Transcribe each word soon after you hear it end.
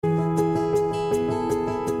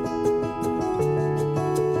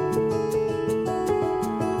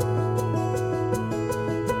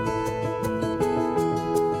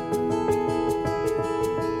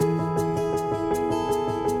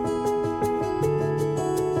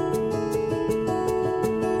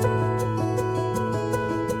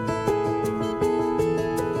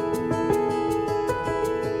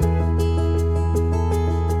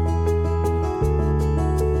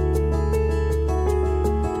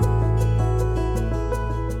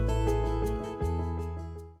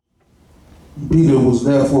Peter was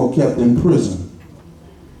therefore kept in prison.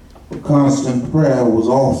 A constant prayer was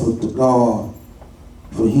offered to God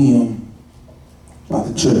for him by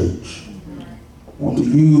the church. I want to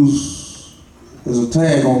use as a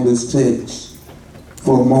tag on this text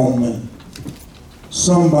for a moment.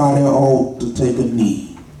 Somebody ought to take a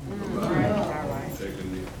knee.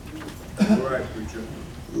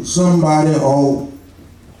 Somebody ought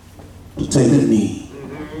to take a knee.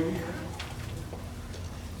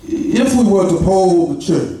 If we were to poll the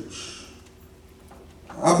church,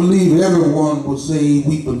 I believe everyone would say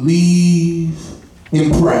we believe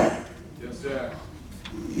in prayer. Yes, sir.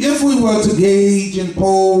 If we were to gauge and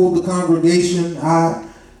poll the congregation,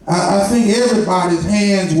 I think everybody's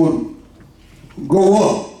hands would go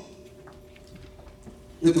up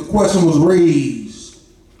if the question was raised,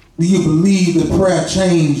 do you believe that prayer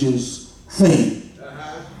changes things?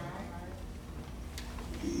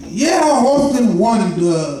 Yeah, I often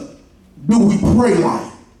wonder, do we pray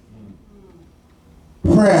like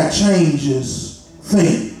prayer changes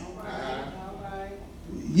things?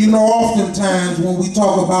 You know, oftentimes when we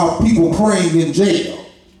talk about people praying in jail,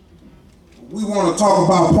 we want to talk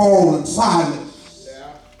about Paul and Silas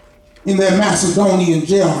in their Macedonian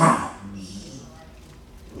jailhouse.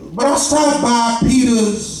 But I stopped by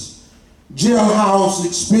Peter's jailhouse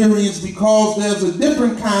experience because there's a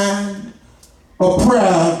different kind of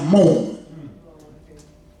prayer moment.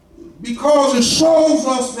 Because it shows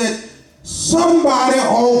us that somebody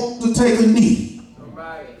ought to take a knee.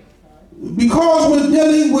 Because we're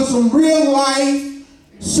dealing with some real life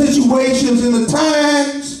situations in the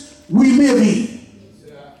times we live in.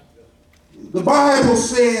 The Bible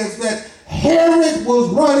says that Herod was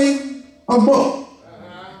running amok.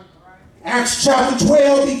 Acts chapter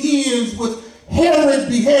 12 begins with Herod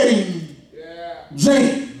beheading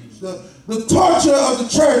James. The torture of the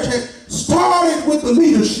church had started with the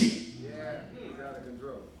leadership.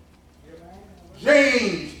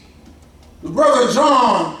 James, the brother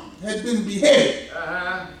John, had been beheaded.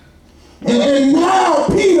 And now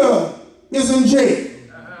Peter is in jail.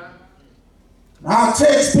 Our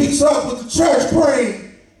text picks up with the church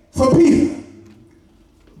praying for Peter.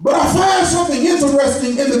 But I find something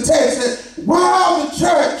interesting in the text that while the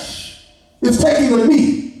church is taking a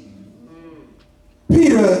knee,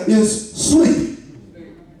 Peter is sleeping.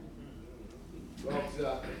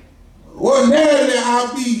 Ordinarily,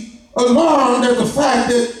 I'll be alarmed at the fact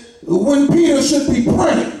that when Peter should be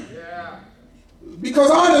praying. Because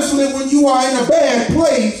honestly, when you are in a bad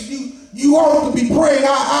place, you ought to be praying.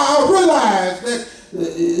 I realize that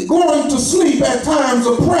going to sleep at times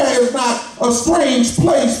of prayer is not a strange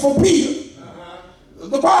place for Peter.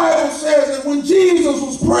 The Bible says that when Jesus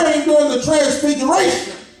was praying during the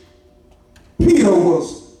transfiguration, Peter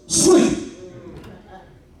was sleeping.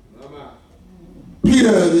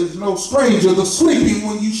 Peter is no stranger to sleeping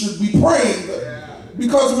when you should be praying.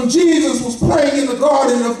 Because when Jesus was praying in the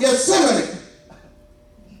Garden of Gethsemane,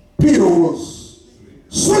 Peter was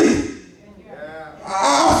sleeping.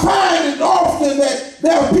 I find it often that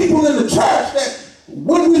there are people in the church that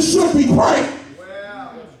when we should be praying,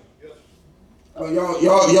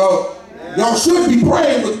 y'all should be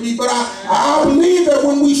praying with me, but I believe that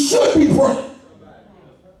when we should be praying,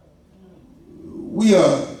 we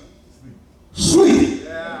are sleeping.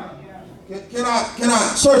 Can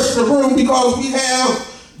I search the room because we have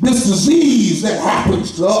this disease that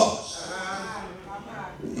happens to us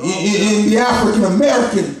in the African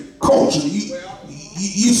American culture?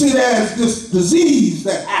 You see, there's this disease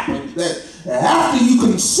that happens that after you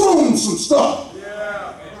consume some stuff.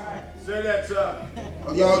 Say that, sir.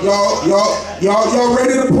 Y'all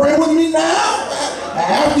ready to pray with me now?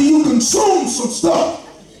 After you consume some stuff,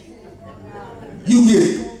 you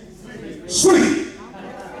get sleep.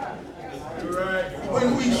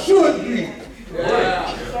 When we should be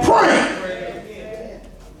praying,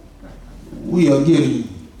 we are getting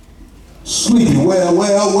sleepy. Well,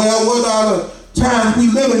 what are the times we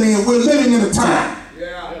living in? We're living in a time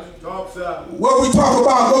where we talk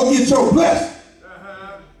about go get your blessing.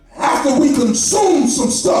 After we consume some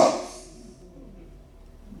stuff,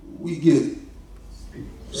 we get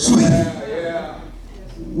sleepy.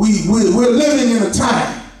 We're living in a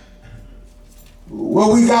time where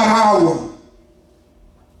we got our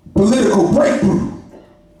political breakthrough,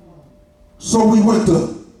 so we went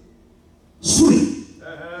to sleep.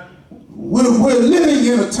 We're living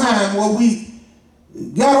in a time where we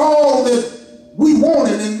got all that we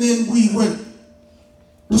wanted and then we went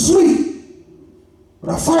to sleep. But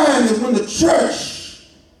I find that when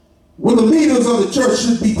the leaders of the church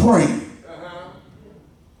should be praying,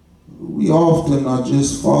 we often are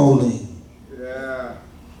just falling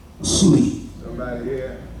asleep. Somebody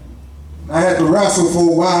here. I had to wrestle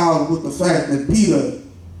for a while with the fact that Peter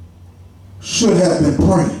should have been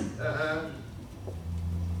praying.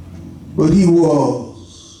 But he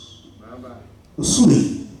was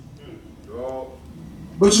asleep.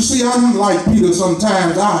 But you see, I'm like Peter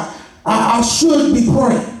sometimes. I should be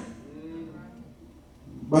praying.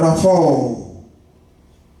 But I fall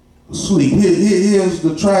asleep. Here's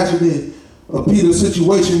the tragedy of Peter's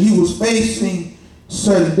situation. He was facing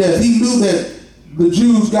certain death. He knew that the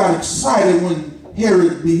Jews got excited when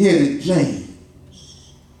Herod beheaded James.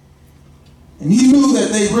 And he knew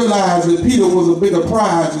that they realized that Peter was a bigger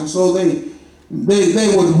prize, and so they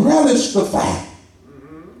would relish the fact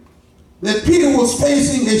that Peter was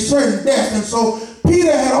facing a certain death. And so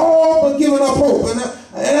Peter had all but given up hope. And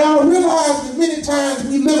I realized that many times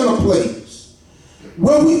we live in a place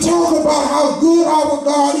where we talk about how good our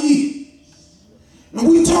God is. And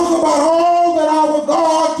we talk about all that our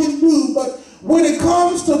God can do. But when it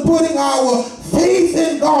comes to putting our faith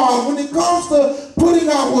in God, when it comes to putting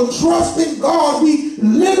our trust in God, we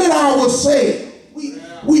limit ourselves.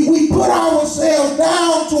 We put ourselves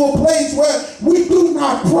down to a place where we do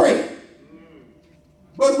not pray,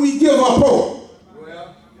 but we give up hope.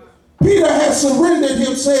 Peter had surrendered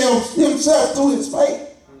himself to his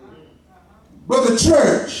faith, but the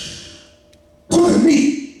church took a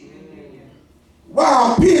knee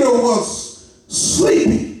while Peter was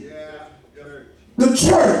sleeping. The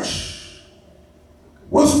church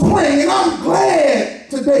was praying, and I'm glad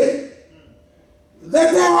today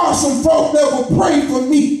that there are some folk that will pray for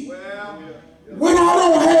me when I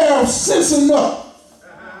don't have sense enough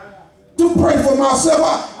to pray for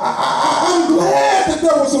myself. I'm glad that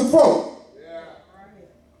there were some folk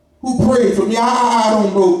who prayed for me. I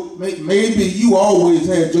don't know, maybe you always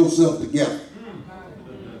had yourself together.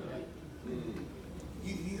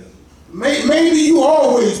 Maybe you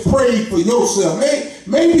always prayed for yourself.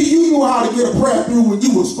 Maybe you knew how to get a prayer through when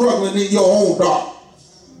you were struggling in your own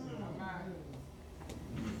darkness.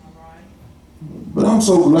 But I'm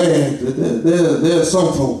so glad that there's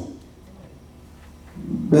some folk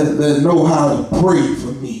that know how to pray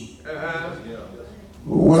for me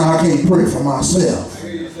when I can't pray for myself.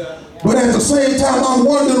 But at the same time, I'm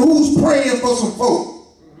wondering who's praying for some folk.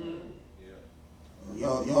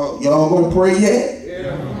 Y'all gonna pray yet?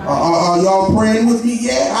 Are y'all praying with me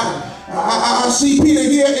yet? I see Peter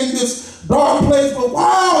here in this dark place, but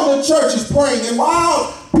while the church is praying and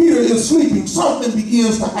while Peter is sleeping, something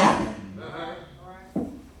begins to happen.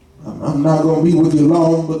 I'm not going to be with you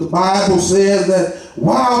long, but the Bible says that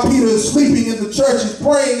while Peter is sleeping and the church is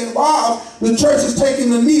praying, and while the church is taking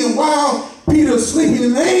the knee, and while Peter is sleeping,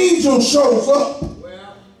 an angel shows up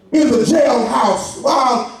in the jailhouse.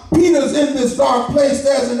 While Peter's in this dark place,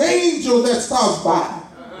 there's an angel that stops by.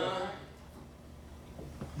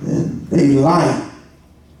 And a light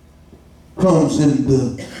comes in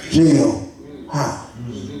the jailhouse.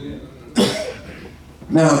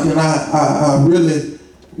 Now, can I really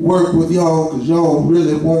work with y'all, because y'all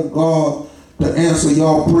really want God to answer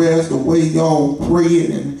y'all prayers the way y'all pray it,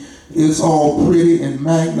 and it's all pretty and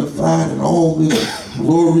magnified and all this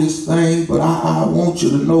glorious thing, but I want you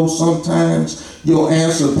to know sometimes your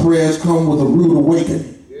answered prayers come with a rude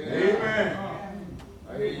awakening. Amen.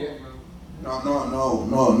 I hear you.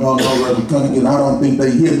 No, Reverend Cunningham, I don't think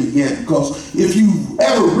they hear me yet, because if you've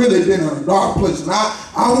ever really been in a dark place, and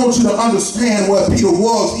I want you to understand where Peter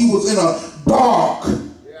was. He was in a dark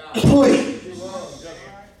place.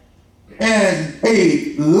 And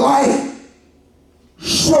a light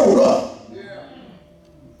showed up.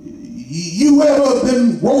 You ever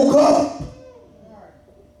been woke up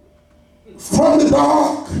from the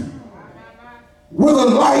dark with a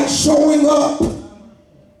light showing up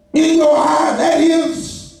in your eye? That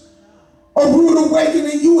is a rude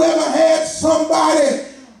awakening. You ever had somebody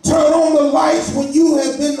turn on the lights when you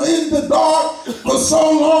have been in the dark for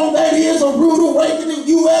so long? That is a rude awakening.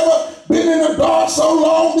 You ever been in the dark so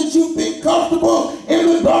long that you've been comfortable in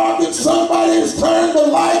the dark and somebody has turned the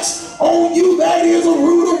lights on you? That is a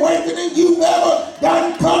rude awakening. You've ever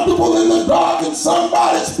gotten comfortable in the dark and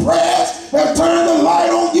somebody's prayers have turned the light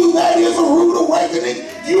on you? That is a rude awakening.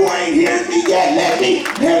 You ain't hearing me yet. Let me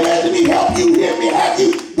help you hear me. Have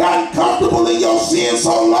you gotten comfortable in your sin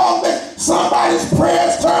so long that somebody's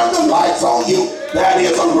prayers turn the lights on you? That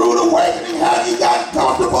is a rude awakening. Have you gotten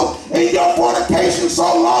comfortable in your fornication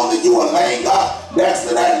so long that you were laying up next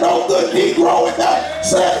to that no good Negro and that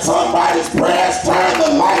said somebody's prayers turn the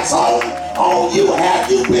lights on you?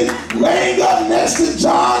 Have you been laying up next to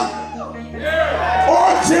John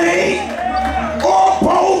or Jane or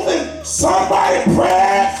both and somebody's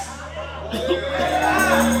prayers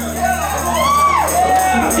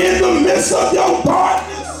in the midst of your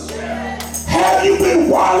darkness Have you been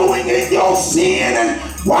wallowing in your sin, and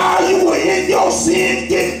while you were in your sin,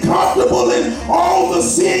 getting comfortable in all the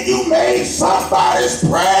sin you made, somebody's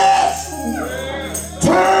prayers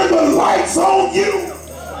turn the lights on you?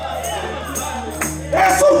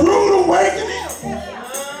 That's a rude awakening.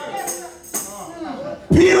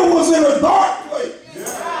 Peter was in a dark place.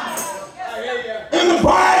 And the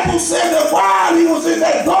Bible said that while he was in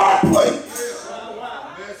that dark place,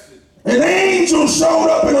 an angel showed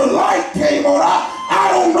up and a light came on. I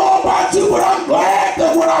don't know about you, but I'm glad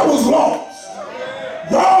that when I was lost,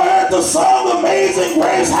 y'all heard the song Amazing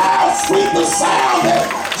Grace, how sweet the sound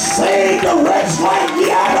that saved a wretch like me.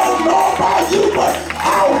 I don't know about you, but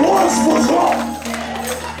I once was lost.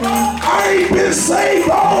 I ain't been saved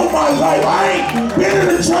all my life. I ain't been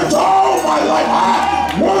in the church all my life.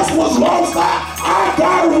 I once was lost. I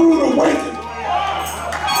got a rude awakening.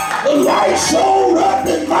 The light showed up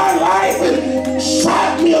in my life and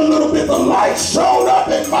shot me a little bit. The light showed up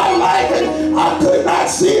in my life and I could not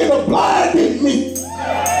see it. It blinded me.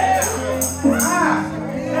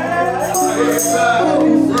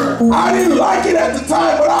 I didn't like it at the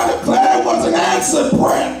time, but I declare it was an answered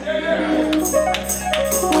prayer.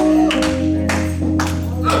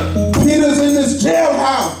 Peter's in this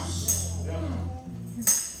jailhouse,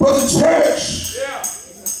 but the church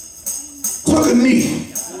took a knee.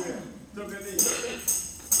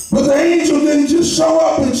 But the angel didn't just show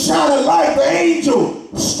up and shine a light. The angel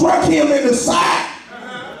struck him in the side.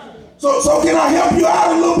 So can I help you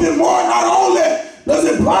out a little bit more? Not only does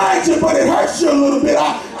it blind you, but it hurts you a little bit.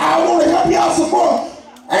 I want to help you out some more.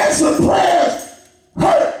 Answer prayers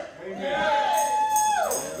hurt.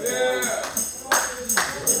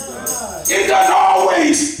 It doesn't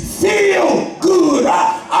always feel good.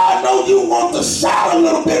 I know you want to shout a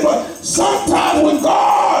little bit, but sometimes when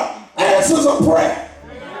God answers a prayer,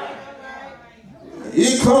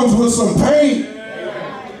 it comes with some pain.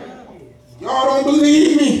 Y'all don't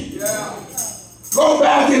believe me? Go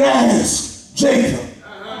back and ask Jacob.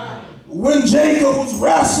 When Jacob was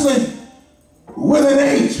wrestling with an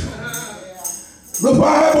angel, the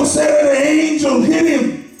Bible said that an angel hit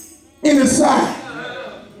him in the side.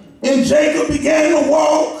 And Jacob began to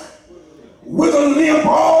walk with a limp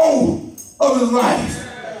all of his life.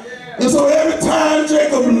 And so every time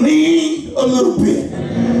Jacob leaned a little bit,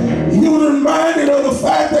 he was reminded of the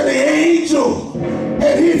fact that the angel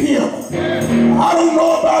had hit him. I don't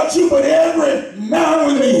know about you, but every now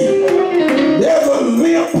and then, there's a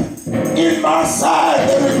limp in my side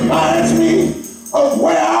that reminds me of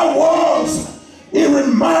where I was. It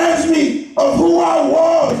reminds me of who I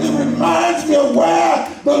was. It reminds me of where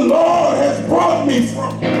the Lord has brought me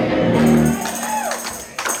from.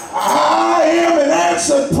 I am an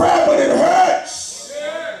answered prayer, but it hurts.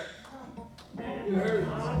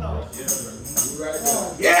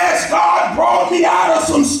 Yes, God brought me out of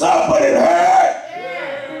some stuff, but it hurt.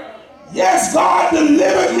 Yes, God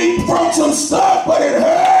delivered me from some stuff, but it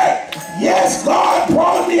hurt. Yes, God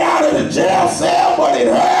brought me out of the jail cell, but it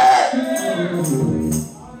hurt.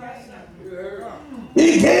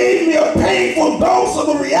 He gave me a painful dose of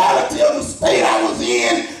the reality of the state I was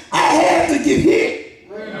in. I had to get hit,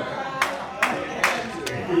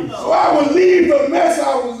 so I would leave the mess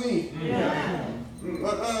I was in.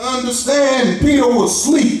 Understand, Peter was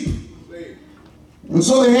asleep. And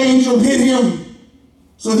so the angel hit him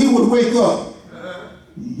so he would wake up.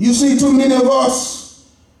 You see, too many of us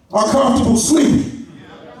are comfortable sleeping.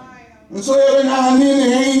 And so every now and then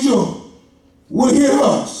the angel would hit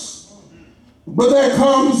us. But that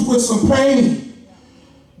comes with some pain.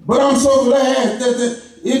 But I'm so glad that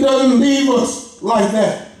it doesn't leave us like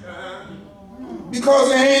that. Because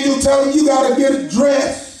the angel tells him you got to get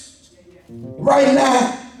dressed right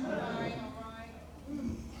now.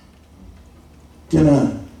 Can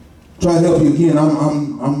I try to help you again?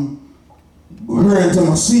 I'm hurrying to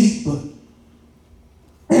my seat, but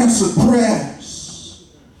answered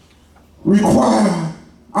prayers require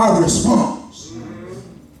our response.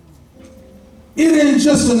 It ain't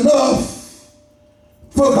just enough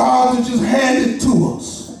for God to just hand it to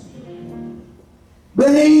us. The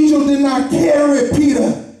angel did not carry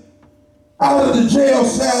Peter out of the jail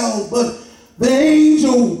cell, but the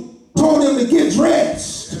angel told him to get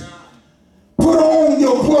dressed. Put on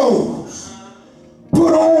your clothes.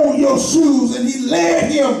 Put on your shoes. And he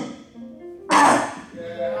led him out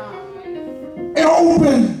and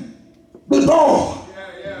opened the door.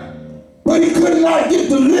 But he could not get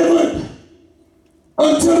delivered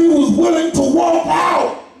until he was willing to walk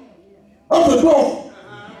out of the door.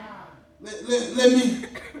 Let me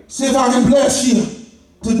see if I can bless you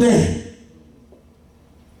today.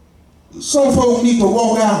 Some folks need to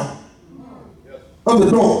walk out of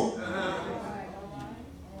the door.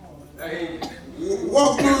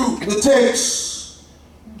 the text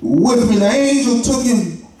with me. The angel took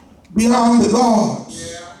him beyond the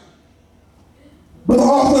guards. But the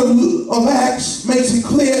author of Acts makes it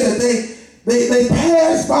clear that they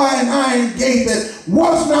passed by an iron gate that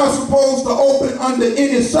was not supposed to open under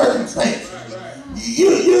any circumstance.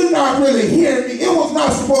 You're not really hearing me. It was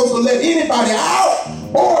not supposed to let anybody out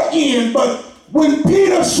or in, but when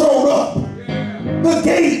Peter showed up, the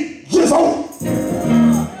gate just opened.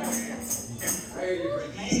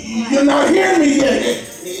 You're not hearing me yet.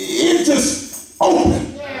 It just opened.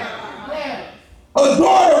 A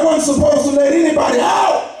door that wasn't supposed to let anybody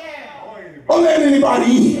out or let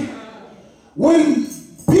anybody in. When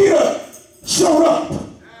Peter showed up,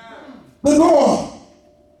 the door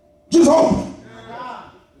just opened.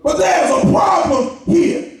 But there's a problem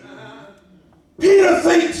here. Peter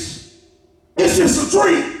thinks it's just a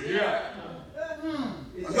dream.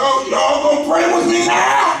 Y'all gonna pray with me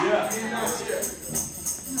now?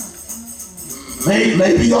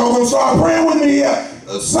 Maybe y'all gonna start praying with me.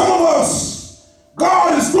 Some of us,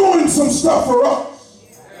 God is doing some stuff for us,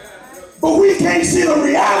 but we can't see the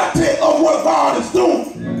reality of what God is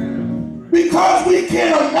doing because we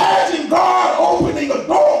can't imagine God opening a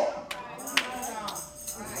door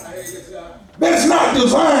that's not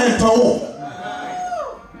designed to open.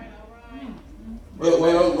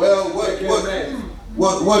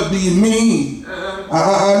 What do you mean?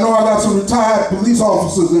 I know I got some retired police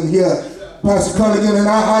officers in here, Pastor Cunningham, and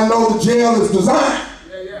I know the jail is designed.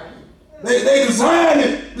 They designed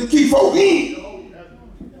it to keep folk in.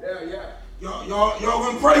 Y'all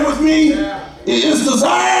gonna pray with me? It's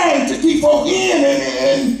designed to keep folk in,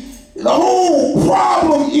 and the whole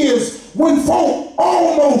problem is when folk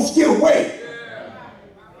almost get away.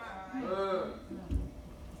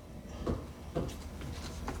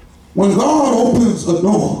 When God opens a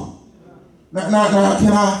door, now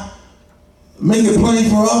can I make it plain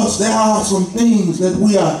for us? There are some things that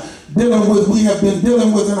we are dealing with, we have been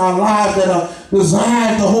dealing with in our lives that are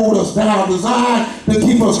designed to hold us down, designed to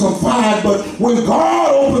keep us confined. But when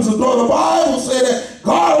God opens a door, the Bible says that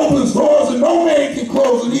God opens doors that no man can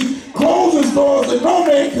close, and he closes doors that no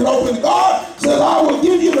man can open. God says, I will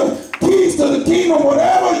give you the keys to the kingdom.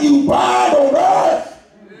 Whatever you bind on earth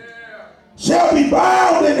shall be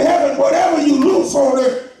bound in heaven. Whatever you loose on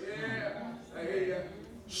earth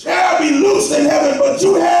shall be loosed in heaven. But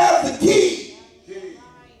you have the key.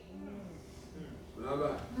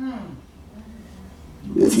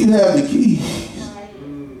 If you have the key,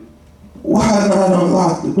 why not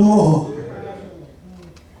unlock the door?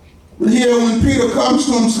 But here when Peter comes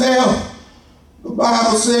to himself, the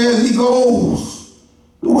Bible says he goes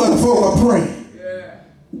to where the folk are praying.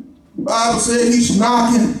 The Bible says he's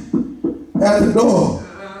knocking at the door.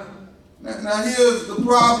 Now here's the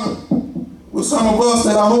problem with some of us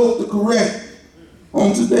that I hope to correct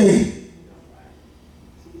on today.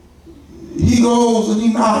 He goes and he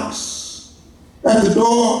knocks at the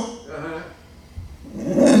door,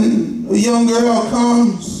 and a young girl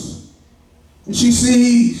comes and she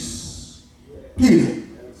sees Peter.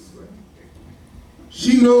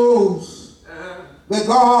 She knows that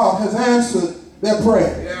God has answered their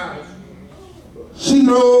prayer. She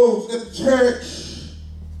knows that the church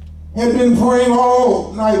had been praying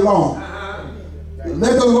all night long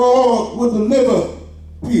that the Lord would deliver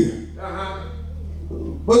Peter.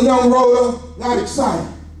 But young Rhoda got excited.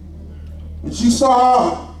 And she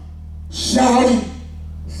started shouting,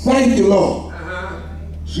 thank you, Lord.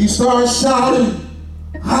 She started shouting,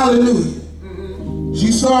 hallelujah.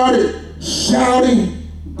 She started shouting,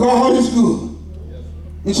 God is good.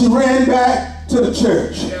 And she ran back to the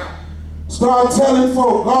church. Started telling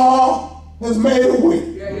folk, God has made a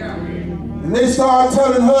way. And they started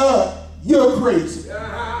telling her, you're crazy.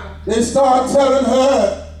 They started telling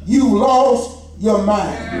her, you lost your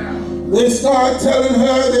mind. They started telling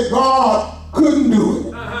her that God couldn't do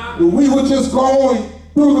it. We were just going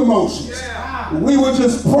through the motions. We were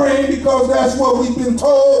just praying because that's what we've been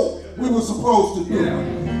told we were supposed to do.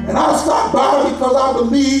 And I stopped by because I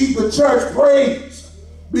believe the church prays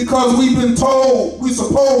because we've been told we're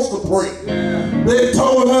supposed to pray. They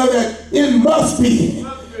told her that it must be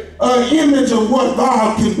an image of what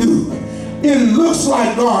God can do. It looks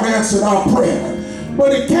like God answered our prayer,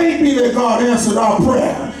 but it can't be that God answered our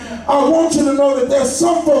prayer. I want you to know that there's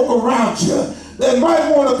some folk around you that might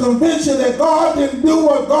want to convince you that God didn't do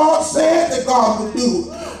what God said that God would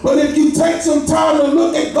do. But if you take some time to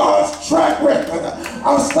look at God's track record,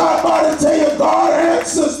 I'll stop by to tell you God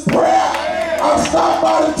answers prayer. I'll stop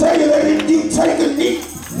by to tell you that if you take a knee,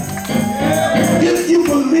 if you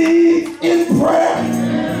believe in prayer,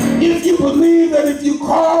 if you believe that that if you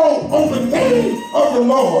call on the name of the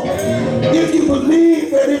Lord, if you believe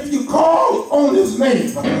that if you call on his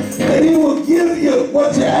name, that he will give you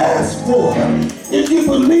what you ask for, if you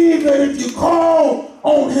believe that if you call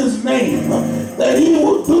on his name, that he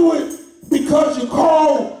will do it because you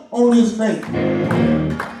call on his name.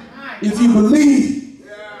 If you believe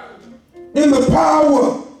in the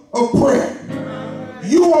power of prayer,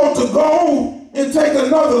 you ought to go and take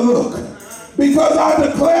another look, because I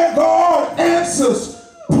declare God answers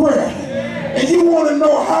prayer. And you want to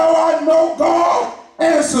know how I know God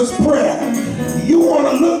answers prayer? You want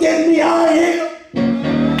to look at me? I am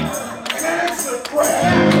an answered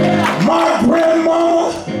prayer. My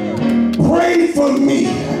grandmama prayed for me.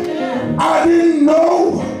 I didn't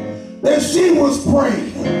know that she was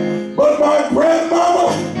praying, but my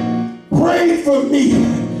grandmama prayed for me,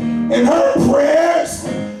 and her prayers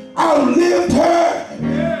outlived her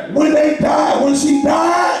when they died. When she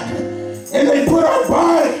died and they put her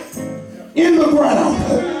body in the ground,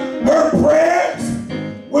 her prayers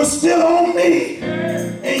were still on me.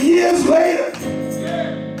 And years later,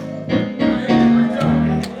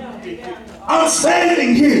 I'm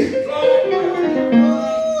standing here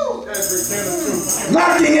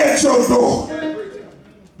knocking at your door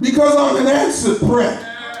because I'm an answered prayer.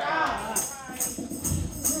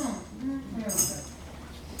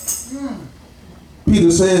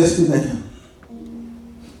 Peter says to them,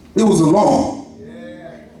 it was the Lord.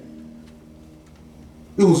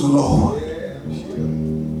 It was the Lord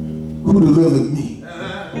who delivered me.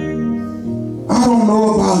 I don't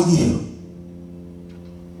know about you,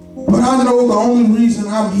 but I know the only reason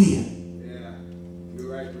I'm here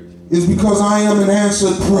is because I am an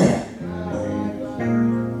answered prayer.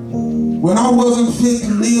 When I wasn't fit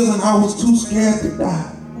to live and I was too scared to die,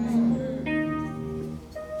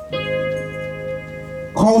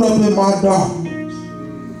 caught up in my darkness,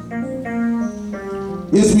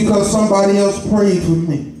 it's because somebody else prayed for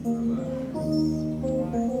me.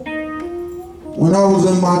 When I was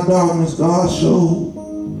in my darkness, God showed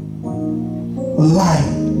a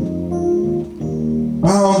light,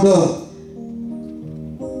 bound up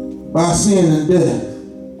by sin and death.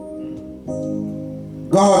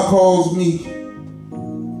 God calls me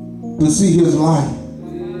to see his light.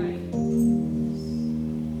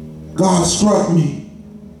 God struck me.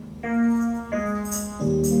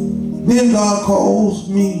 Then God calls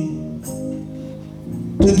me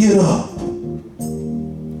to get up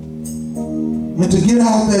and to get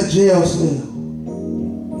out that jail cell.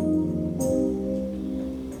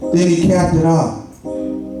 Then he capped it out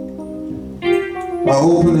by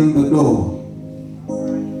opening the door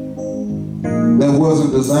that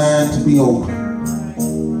wasn't designed to be open.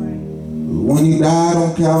 When he died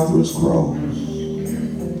on Calvary's cross,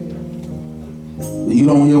 you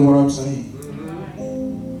don't hear what I'm saying?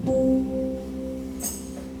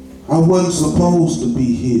 I wasn't supposed to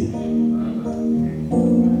be here,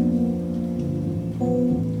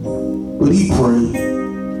 but he prayed,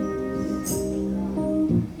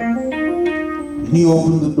 and he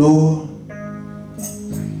opened the door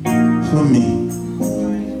for me.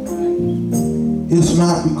 It's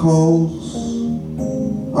not because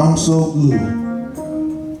I'm so good,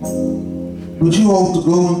 but you ought to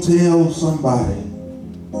go and tell somebody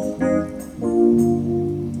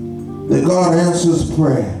that God answers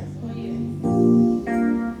prayer.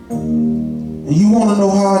 And you want to know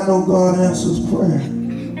how I know God answers prayer?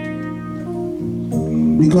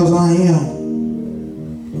 Because I am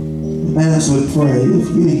an answered prayer. If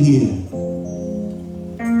you're here,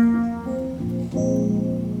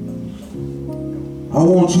 I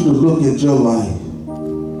want you to look at your life.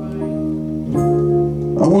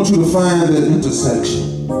 I want you to find that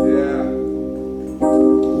intersection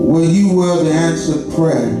where you were the answered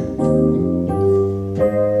prayer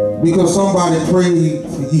because somebody prayed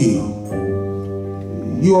for you.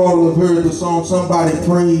 You all have heard the song, somebody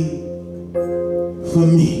prayed for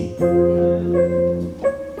me.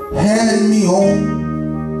 Had me on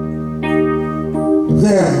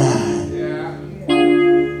their mind.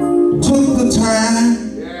 Took the time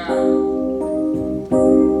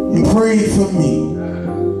and prayed for me.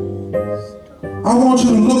 I want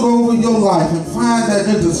you to look over your life and find that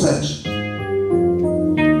intersection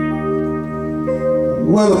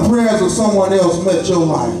where the prayers of someone else met your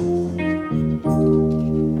life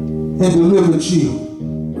and delivered you.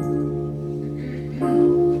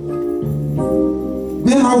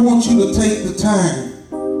 Then I want you to take the time,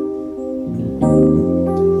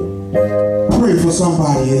 pray for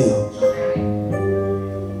somebody else.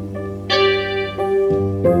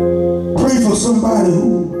 Pray for somebody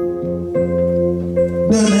who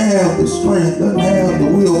doesn't have the strength, doesn't have the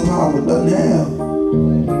willpower, doesn't have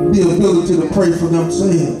the ability to pray for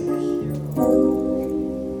themselves.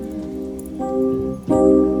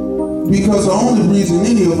 Because the only reason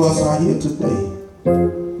any of us are here today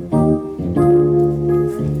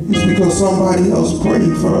is because somebody else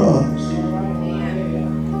prayed for us.